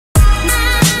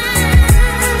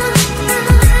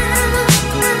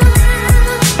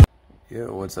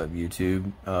Yo, what's up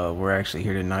YouTube? We're actually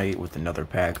here tonight with another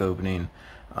pack opening.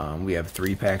 We have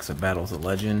 3 packs of Battles of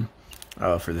Legend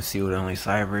for the sealed only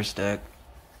Cyberse deck.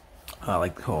 I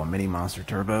like to call it Mini Monster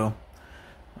Turbo.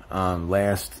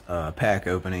 Last pack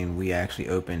opening, we actually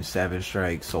opened Savage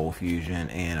Strike, Soul Fusion,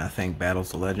 and I think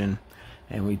Battles of Legend.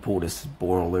 And we pulled a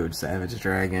Spoil Load Savage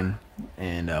Dragon,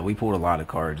 and we pulled a lot of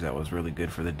cards that was really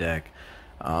good for the deck.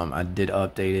 I did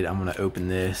update it. I'm going to open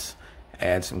this,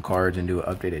 add some cards, and do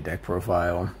an updated deck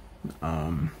profile.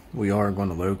 We are going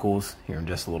to locals here in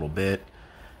just a little bit,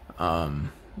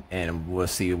 and we'll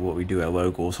see what we do at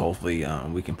locals. Hopefully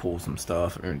we can pull some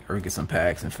stuff or get some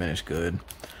packs and finish good.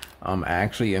 I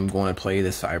actually am going to play the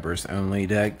Cyberse only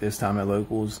deck this time at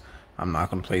locals. I'm not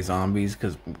going to play zombies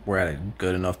because we're at a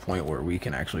good enough point where we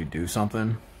can actually do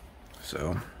something.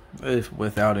 So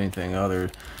without anything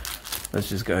other, let's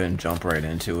just go ahead and jump right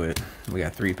into it. We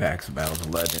got 3 packs of Battles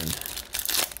of Legend.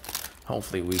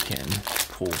 Hopefully we can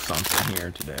pull something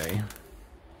here today.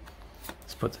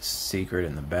 Let's put the secret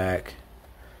in the back.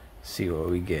 See what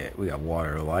we get. We got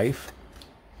Water Life,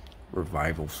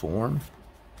 Revival Swarm.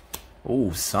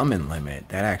 Oh, Summon Limit.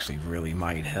 That actually really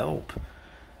might help.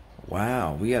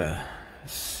 Wow, we got a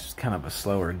kind of a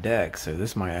slower deck, so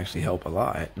this might actually help a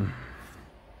lot.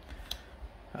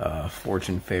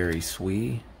 Fortune Fairy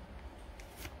Sui.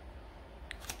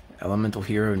 Elemental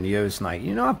Hero Neos Knight.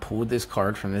 You know, I pulled this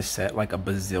card from this set like a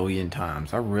bazillion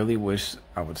times. I really wish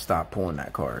I would stop pulling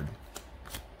that card.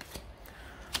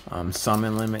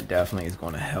 Summon Limit definitely is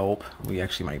going to help. We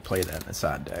actually might play that in the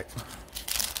side deck.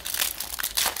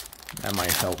 That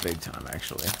might help big time,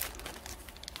 actually.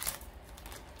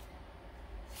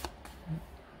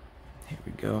 Here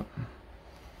we go.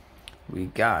 We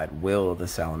got Will of the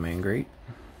Salamangreat,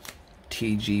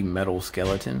 TG Metal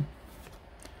Skeleton,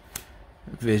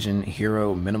 Vision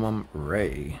Hero Minimum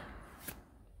Ray,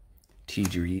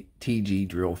 TG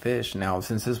Drillfish. Now,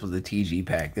 since this was the TG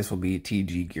pack, this will be a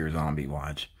TG Gear Zombie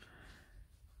watch.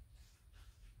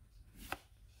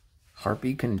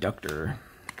 Harpy Conductor.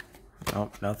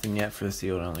 Nope, nothing yet for the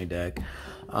sealed only deck.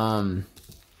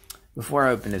 Before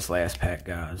I open this last pack,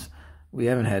 guys, we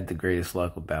haven't had the greatest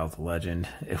luck with Battles of Legend.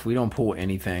 If we don't pull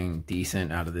anything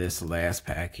decent out of this last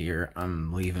pack here,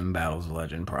 I'm leaving Battles of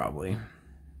Legend probably.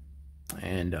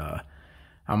 And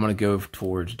I'm going to go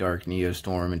towards Dark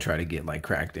Neostorm and try to get like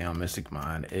Crackdown, Mystic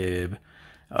Mind, Ib,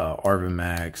 Arvin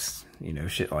Max, you know,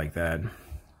 shit like that.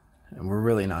 And we're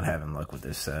really not having luck with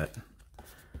this set.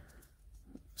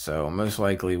 So most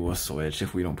likely we'll switch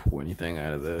if we don't pull anything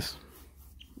out of this.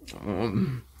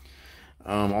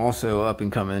 Also up and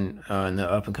coming in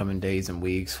the up and coming days and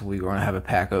weeks, we're going to have a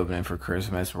pack opening for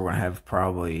Christmas. We're going to have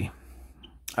probably,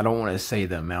 I don't want to say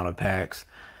the amount of packs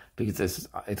because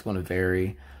it's going to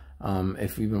vary.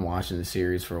 If you've been watching the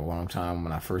series for a long time,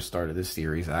 when I first started this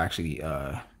series, I actually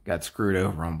got screwed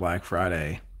over on Black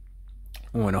Friday.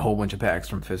 I won a whole bunch of packs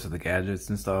from Fist of the Gadgets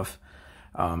and stuff.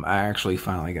 I actually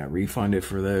finally got refunded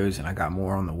for those, and I got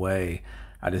more on the way.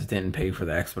 I just didn't pay for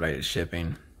the expedited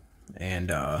shipping,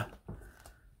 and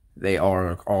they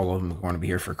are, all of them, going to be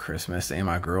here for Christmas. And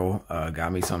my girl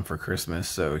got me some for Christmas,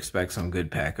 so expect some good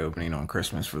pack opening on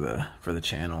Christmas for the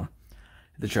channel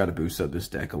to try to boost up this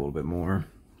deck a little bit more.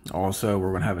 Also, we're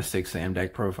going to have a 6 AM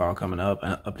deck profile coming up,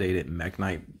 an updated Mech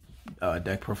Knight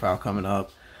deck profile coming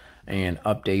up, and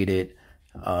updated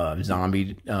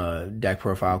zombie deck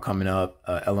profile coming up,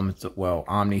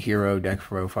 Omni Hero deck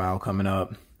profile coming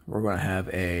up. We're going to have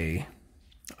a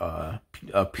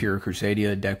Pure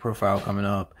Crusadia deck profile coming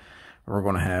up. We're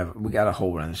going to have, we got a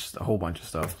whole bunch of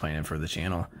stuff planned for the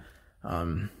channel,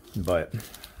 but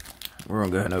we're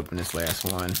going to go ahead and open this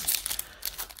last one.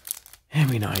 It'd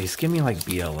be nice. Give me like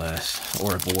BLS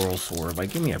or a Boral Sword.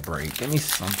 Like, give me a break. Give me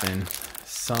something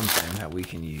that we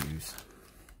can use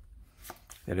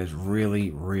that is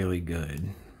really, really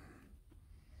good.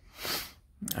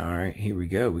 Alright, here we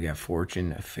go. We got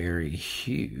Fortune Fairy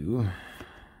Hue,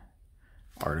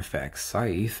 Artifact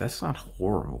Scythe. That's not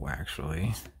horrible,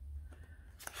 actually.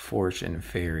 Fortune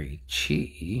Fairy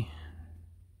Chi,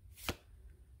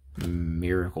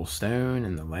 Miracle Stone,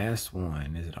 and the last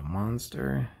one. Is it a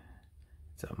monster?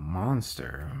 It's a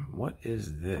monster. What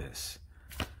is this?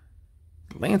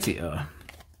 Lancia.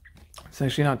 It's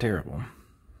actually not terrible.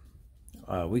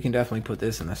 We can definitely put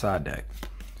this in the side deck.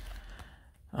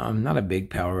 Not a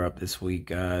big power up this week,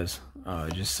 guys.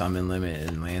 Just Summon Limit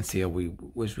and Lancia,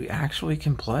 which we actually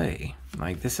can play.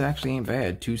 Like, this actually ain't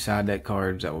bad. 2 side deck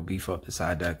cards that will beef up the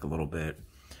side deck a little bit,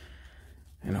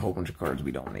 and a whole bunch of cards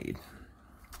we don't need.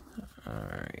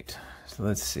 Alright, so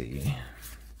let's see.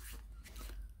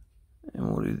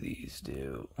 And what do these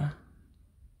do?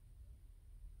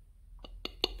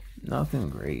 Nothing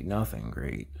great. Nothing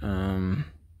great.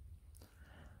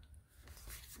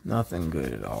 Nothing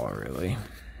good at all, really.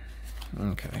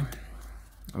 Okay.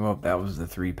 Well, that was the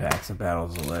 3 packs of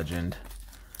Battles of Legend.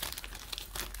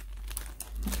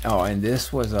 Oh, and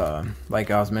this was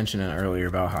like I was mentioning earlier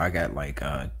about how I got like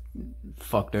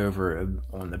fucked over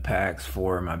on the packs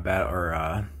for my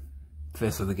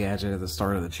Fist of the Gadget at the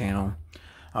start of the channel.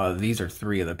 These are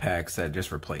 3 of the packs that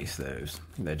just replaced those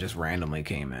that just randomly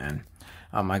came in.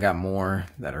 I got more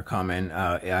that are coming.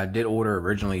 I did order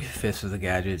originally Fist of the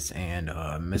Gadgets and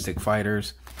Mystic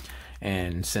Fighters,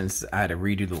 and since I had to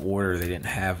redo the order, they didn't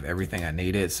have everything I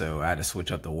needed, so I had to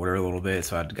switch up the order a little bit.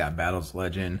 So I got Battles of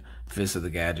Legend, Fist of the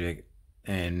Gadget,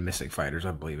 and Mystic Fighters,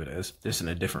 I believe it is, just in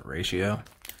a different ratio.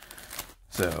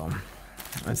 So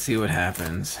let's see what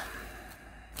happens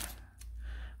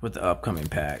with the upcoming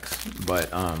packs.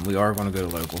 But we are going to go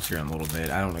to locals here in a little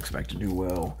bit. I don't expect to do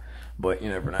well, but you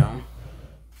never know.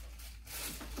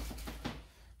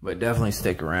 But definitely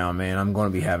stick around, man. I'm going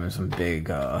to be having some big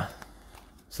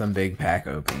pack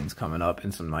openings coming up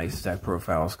and some nice deck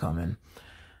profiles coming.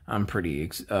 I'm pretty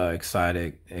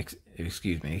excited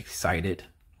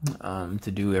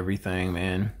to do everything,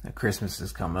 man. Christmas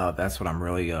is coming up. That's what I'm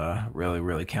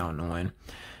really counting on,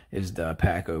 is the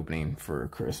pack opening for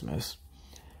Christmas.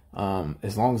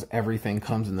 As long as everything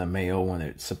comes in the mail when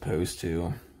it's supposed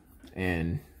to,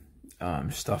 and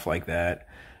stuff like that,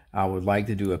 I would like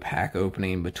to do a pack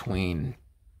opening between,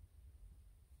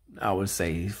 I would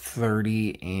say,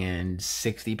 30 and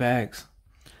 60 packs,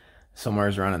 somewhere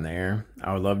around in there.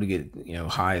 I would love to get, you know,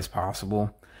 high as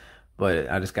possible, but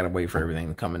I just gotta wait for everything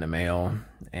to come in the mail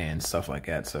and stuff like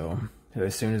that. So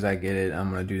as soon as I get it,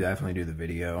 I'm gonna definitely do the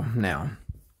video. Now,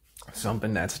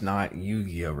 something that's not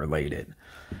Yu-Gi-Oh related.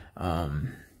 I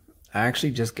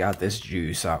actually just got this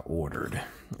juice I ordered.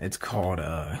 It's called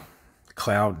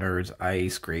Cloud Nerds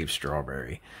Ice Grape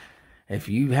Strawberry. If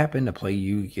you happen to play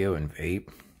Yu-Gi-Oh and vape,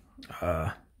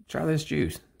 try this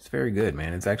juice. It's very good,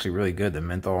 man. It's actually really good. The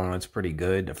menthol on it's pretty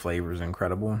good. The flavor is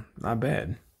incredible. Not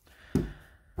bad.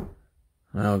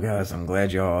 Well, guys, I'm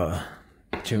glad y'all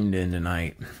tuned in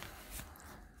tonight.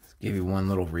 Let's give you one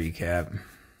little recap.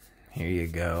 Here you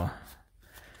go.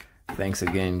 Thanks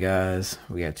again, guys.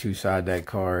 We got 2 side deck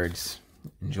cards.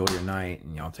 Enjoy your night,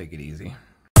 and y'all take it easy.